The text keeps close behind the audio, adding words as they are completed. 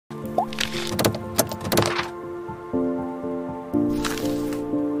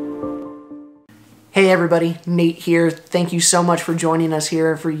Hey everybody, Nate here. Thank you so much for joining us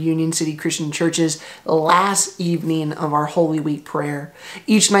here for Union City Christian Church's last evening of our Holy Week prayer.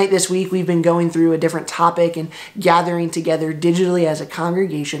 Each night this week we've been going through a different topic and gathering together digitally as a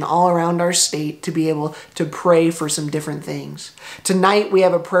congregation all around our state to be able to pray for some different things. Tonight we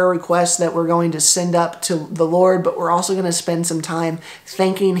have a prayer request that we're going to send up to the Lord, but we're also going to spend some time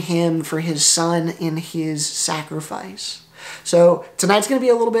thanking Him for His Son and His sacrifice. So tonight's going to be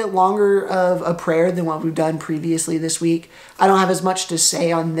a little bit longer of a prayer than what we've done previously this week. I don't have as much to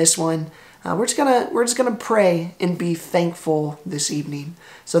say on this one. We're just gonna pray and be thankful this evening.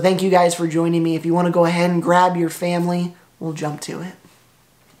 So thank you guys for joining me. If you want to go ahead and grab your family, we'll jump to it.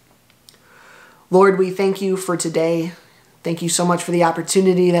 Lord, we thank you for today. Thank you so much for the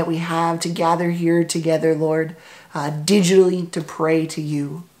opportunity that we have to gather here together, Lord, digitally to pray to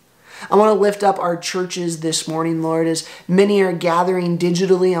you. I want to lift up our churches this morning, Lord, as many are gathering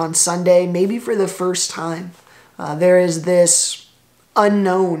digitally on Sunday, maybe for the first time. There is this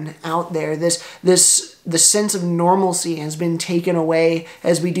unknown out there. The sense of normalcy has been taken away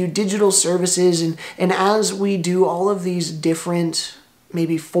as we do digital services and as we do all of these different,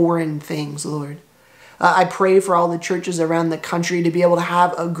 maybe foreign things, Lord. I pray for all the churches around the country to be able to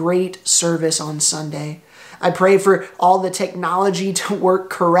have a great service on Sunday. I pray for all the technology to work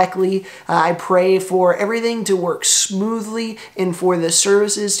correctly. I pray for everything to work smoothly and for the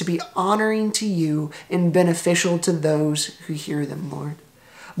services to be honoring to you and beneficial to those who hear them, Lord.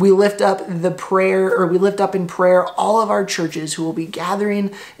 We lift up in prayer all of our churches who will be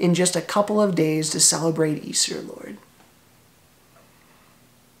gathering in just a couple of days to celebrate Easter, Lord.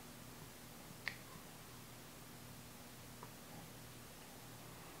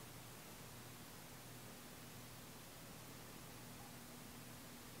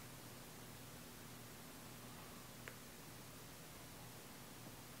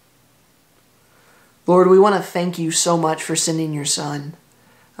 Lord, we want to thank you so much for sending your Son.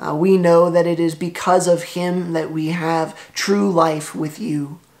 We know that it is because of him that we have true life with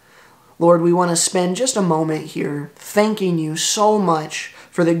you. Lord, we want to spend just a moment here thanking you so much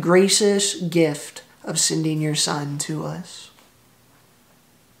for the gracious gift of sending your Son to us.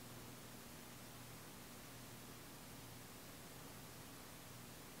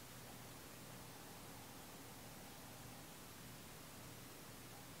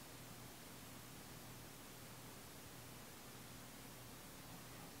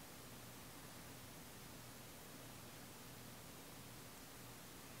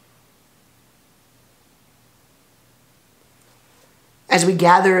 As we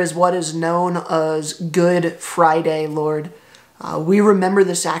gather as what is known as Good Friday, Lord, we remember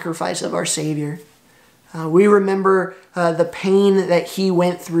the sacrifice of our Savior. We remember the pain that he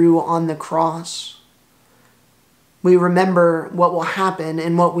went through on the cross. We remember what will happen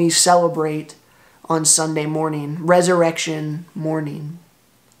and what we celebrate on Sunday morning, Resurrection morning.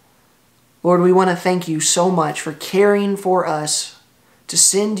 Lord, we want to thank you so much for caring for us, to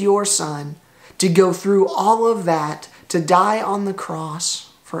send your Son, to go through all of that, to die on the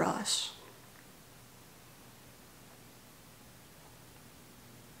cross for us.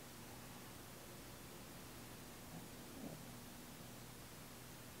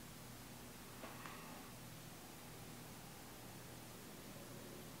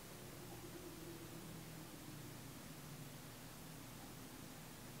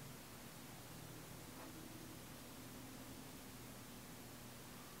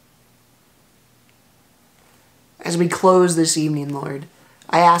 As we close this evening, Lord,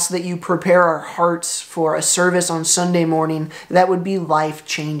 I ask that you prepare our hearts for a service on Sunday morning that would be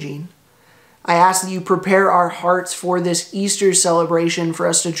life-changing. I ask that you prepare our hearts for this Easter celebration for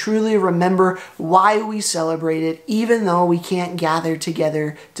us to truly remember why we celebrate it, even though we can't gather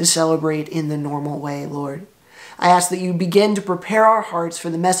together to celebrate in the normal way, Lord. I ask that you begin to prepare our hearts for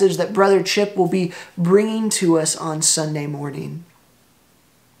the message that Brother Chip will be bringing to us on Sunday morning.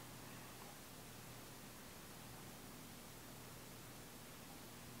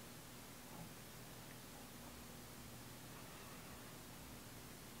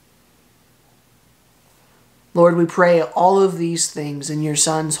 Lord, we pray all of these things in your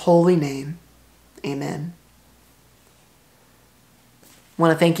Son's holy name. Amen. I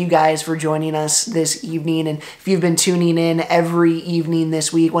want to thank you guys for joining us this evening. And if you've been tuning in every evening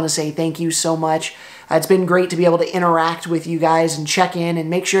this week, I want to say thank you so much. It's been great to be able to interact with you guys and check in and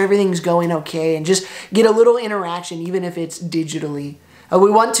make sure everything's going okay and just get a little interaction, even if it's digitally. We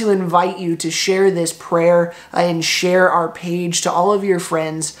want to invite you to share this prayer and share our page to all of your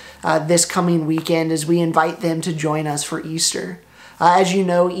friends this coming weekend as we invite them to join us for Easter. As you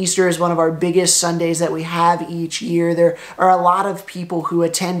know, Easter is one of our biggest Sundays that we have each year. There are a lot of people who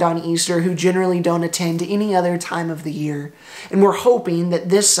attend on Easter who generally don't attend any other time of the year. And we're hoping that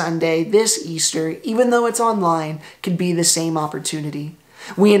this Sunday, this Easter, even though it's online, could be the same opportunity.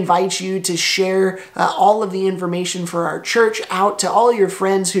 We invite you to share all of the information for our church out to all your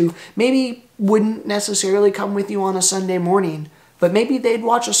friends who maybe wouldn't necessarily come with you on a Sunday morning, but maybe they'd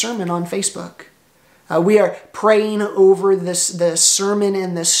watch a sermon on Facebook. We are praying over the sermon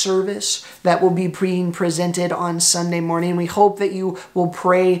and the service that will be being presented on Sunday morning. We hope that you will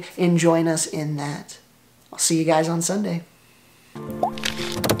pray and join us in that. I'll see you guys on Sunday.